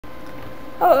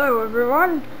Hello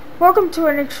everyone, welcome to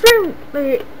an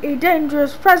extremely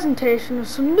dangerous presentation of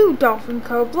some new Dolphin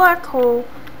Co black hole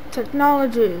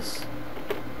technologies.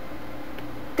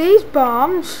 These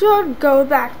bombs should go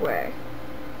that way,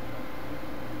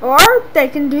 or they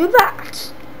can do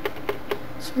that.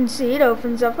 As you can see, it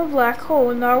opens up a black hole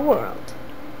in our world.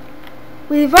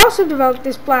 We've also developed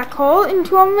this black hole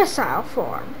into a missile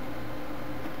form.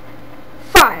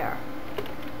 Fire.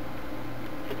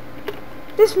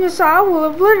 This missile will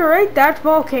obliterate that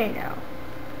volcano.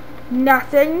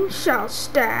 Nothing shall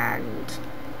stand.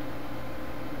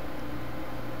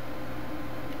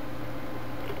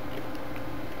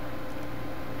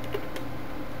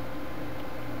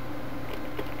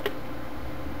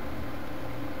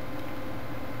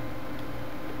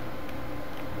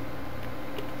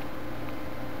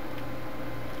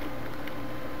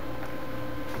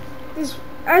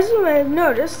 As you may have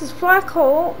noticed, this black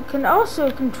hole can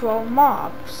also control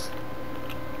mobs.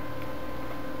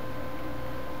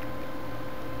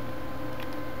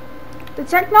 The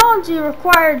technology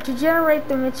required to generate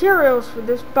the materials for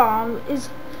this bomb is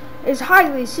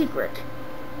highly secret.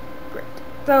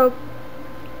 Though,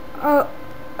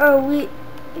 we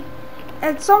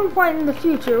at some point in the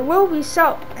future will be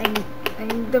selling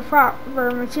the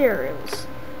proper materials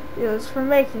for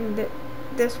making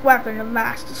this weapon of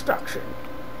mass destruction.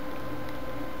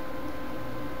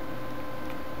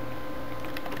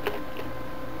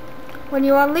 When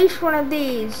you unleash one of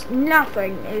these,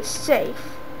 nothing is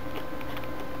safe.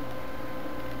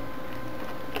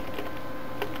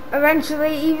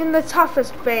 Eventually, even the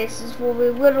toughest bases will be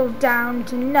whittled down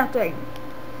to nothing.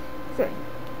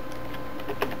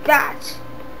 That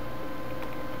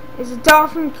is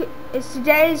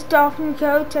today's Dolphin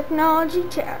Co technology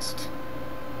test.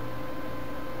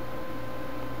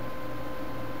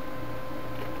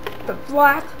 The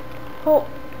black hole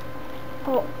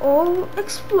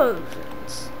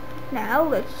explosions. Now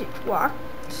let's just watch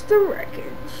the wreckage.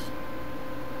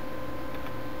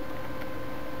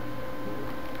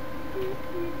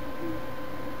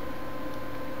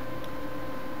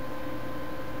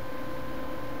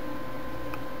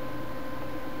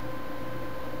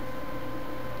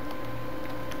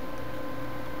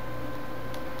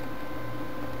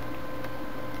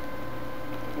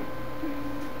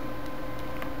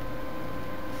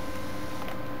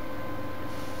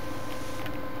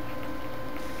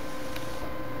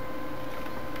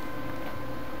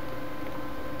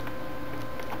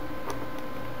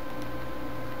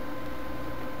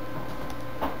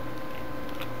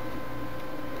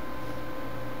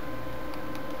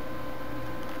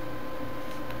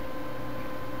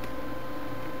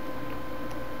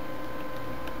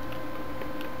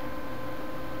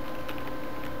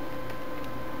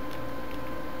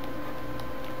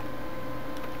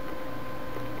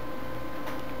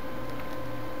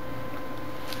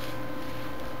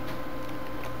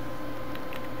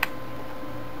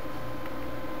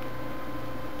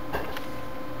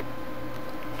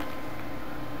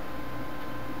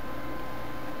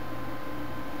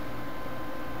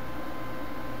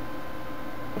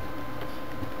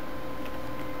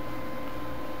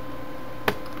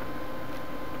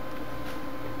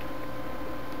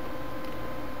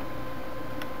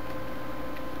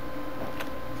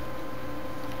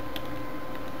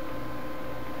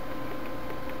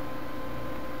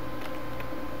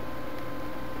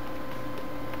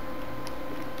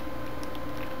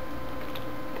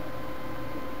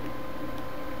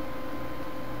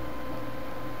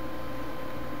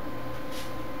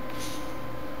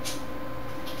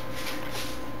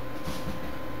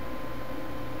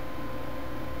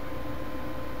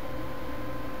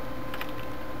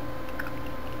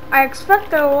 I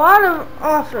expect that a lot of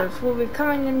offers will be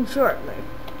coming in shortly.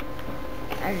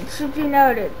 And it should be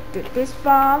noted that this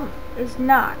bomb is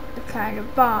not the kind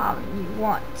of bomb you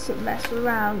want to mess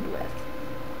around with.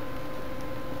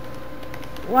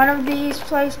 One of these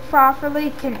placed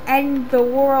properly can end the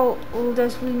world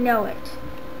as we know it.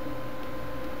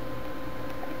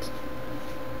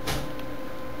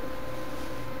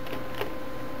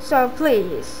 So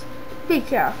please, be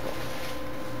careful.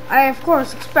 I of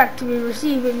course expect to be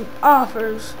receiving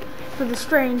offers for the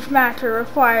strange matter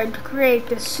required to create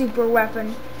this super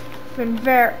weapon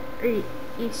very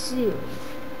soon.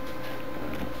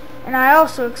 And I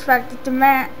also expect that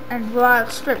demand will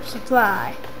outstrip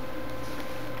supply.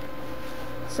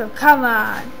 So come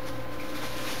on.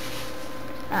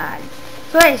 And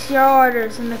place your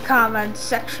orders in the comments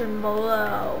section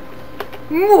below.